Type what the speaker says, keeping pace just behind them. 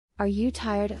Are you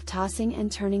tired of tossing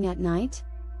and turning at night?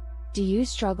 Do you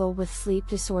struggle with sleep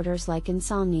disorders like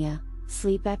insomnia,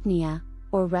 sleep apnea,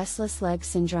 or restless leg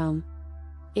syndrome?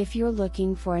 If you're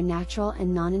looking for a natural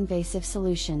and non-invasive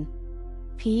solution,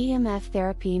 PEMF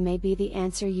therapy may be the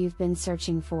answer you've been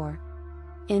searching for.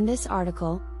 In this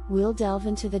article, we'll delve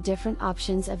into the different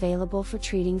options available for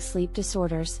treating sleep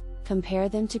disorders, compare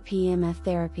them to PEMF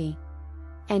therapy,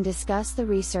 and discuss the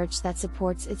research that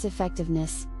supports its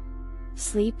effectiveness.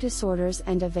 Sleep disorders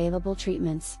and available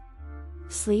treatments.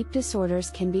 Sleep disorders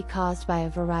can be caused by a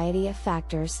variety of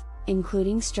factors,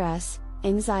 including stress,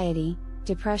 anxiety,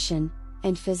 depression,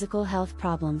 and physical health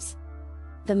problems.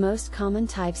 The most common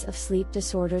types of sleep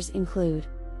disorders include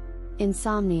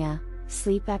insomnia,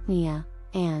 sleep apnea,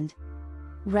 and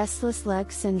restless leg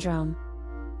syndrome.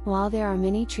 While there are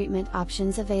many treatment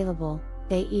options available,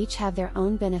 they each have their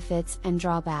own benefits and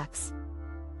drawbacks.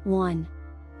 1.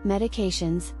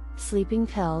 Medications. Sleeping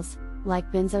pills,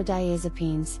 like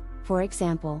benzodiazepines, for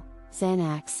example,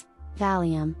 Xanax,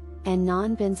 Valium, and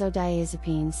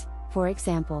non-benzodiazepines, for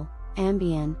example,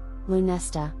 Ambien,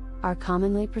 Lunesta, are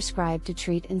commonly prescribed to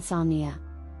treat insomnia.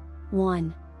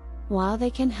 1. While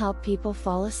they can help people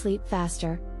fall asleep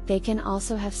faster, they can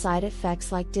also have side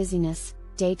effects like dizziness,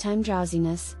 daytime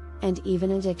drowsiness, and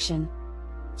even addiction.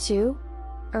 2.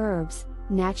 Herbs.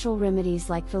 Natural remedies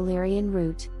like valerian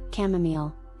root,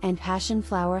 chamomile, and passion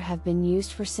flower have been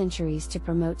used for centuries to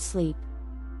promote sleep.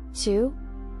 2.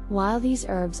 While these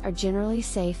herbs are generally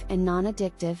safe and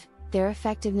non-addictive, their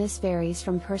effectiveness varies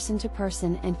from person to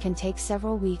person and can take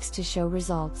several weeks to show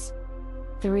results.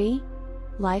 3.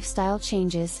 Lifestyle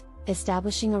changes.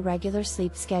 Establishing a regular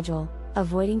sleep schedule,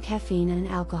 avoiding caffeine and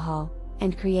alcohol,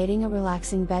 and creating a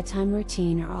relaxing bedtime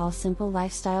routine are all simple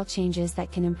lifestyle changes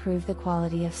that can improve the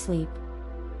quality of sleep.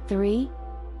 3.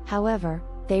 However,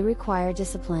 they require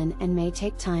discipline and may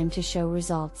take time to show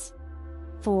results.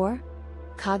 4.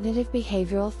 Cognitive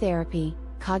behavioral therapy.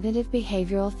 Cognitive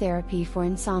behavioral therapy for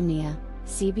insomnia,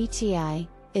 CBTI,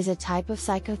 is a type of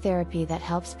psychotherapy that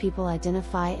helps people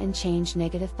identify and change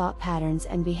negative thought patterns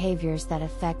and behaviors that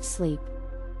affect sleep.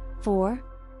 4.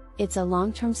 It's a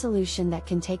long-term solution that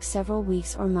can take several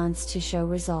weeks or months to show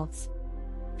results.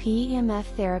 PEMF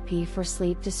therapy for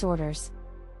sleep disorders.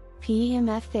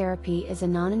 PEMF therapy is a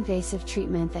non-invasive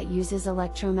treatment that uses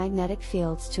electromagnetic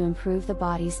fields to improve the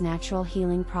body's natural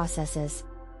healing processes.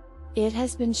 It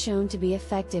has been shown to be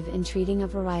effective in treating a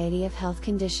variety of health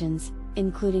conditions,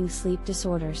 including sleep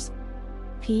disorders.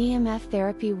 PEMF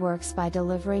therapy works by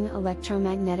delivering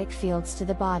electromagnetic fields to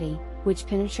the body, which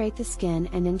penetrate the skin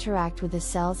and interact with the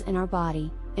cells in our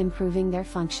body, improving their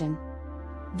function.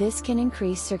 This can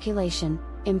increase circulation,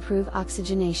 improve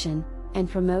oxygenation, and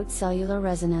promote cellular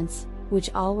resonance, which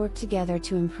all work together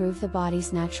to improve the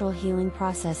body's natural healing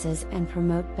processes and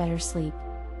promote better sleep.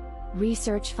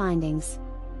 Research findings.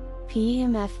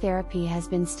 PEMF therapy has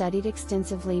been studied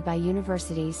extensively by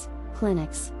universities,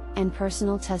 clinics, and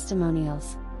personal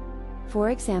testimonials. For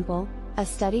example, a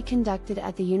study conducted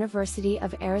at the University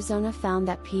of Arizona found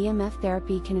that PEMF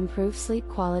therapy can improve sleep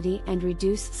quality and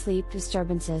reduce sleep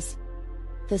disturbances.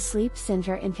 The Sleep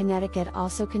Center in Connecticut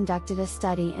also conducted a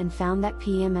study and found that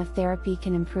PEMF therapy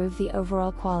can improve the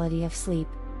overall quality of sleep.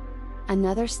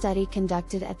 Another study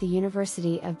conducted at the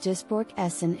University of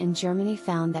Duisburg-Essen in Germany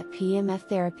found that PEMF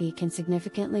therapy can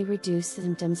significantly reduce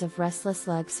symptoms of restless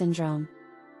leg syndrome.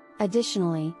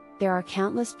 Additionally, there are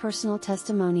countless personal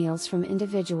testimonials from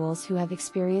individuals who have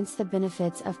experienced the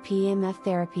benefits of PEMF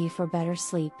therapy for better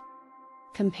sleep.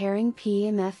 Comparing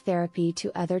PEMF therapy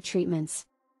to other treatments.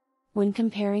 When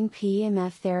comparing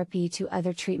PEMF therapy to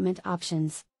other treatment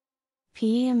options,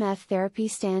 PEMF therapy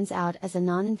stands out as a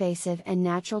non-invasive and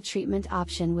natural treatment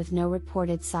option with no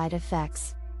reported side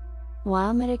effects.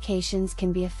 While medications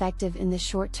can be effective in the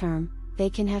short term, they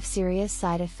can have serious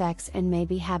side effects and may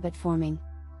be habit-forming.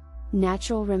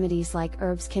 Natural remedies like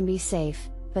herbs can be safe,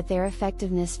 but their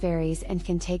effectiveness varies and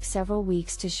can take several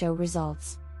weeks to show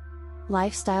results.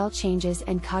 Lifestyle changes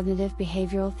and cognitive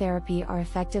behavioral therapy are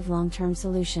effective long-term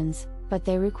solutions, but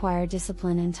they require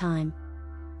discipline and time.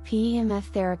 PEMF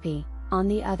therapy, on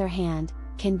the other hand,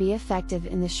 can be effective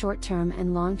in the short term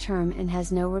and long term and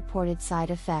has no reported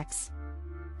side effects.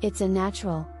 It's a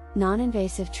natural,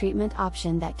 non-invasive treatment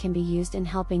option that can be used in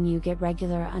helping you get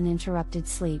regular uninterrupted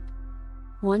sleep.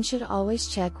 One should always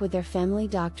check with their family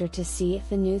doctor to see if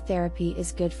the new therapy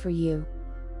is good for you.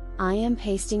 I am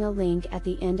pasting a link at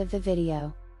the end of the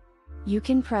video. You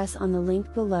can press on the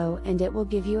link below and it will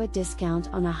give you a discount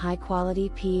on a high-quality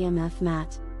PEMF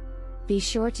mat. Be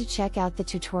sure to check out the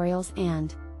tutorials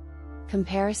and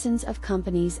comparisons of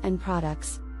companies and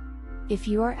products. If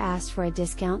you are asked for a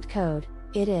discount code,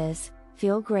 it is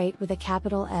Feel great with a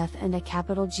capital F and a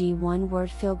capital G, one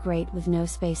word, feel great with no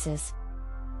spaces.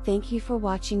 Thank you for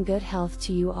watching. Good health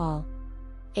to you all.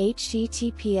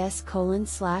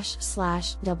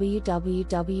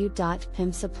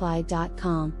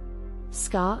 https://www.pemsupply.com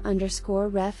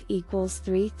SCA_ref equals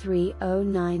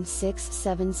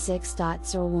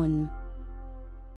 3309676.01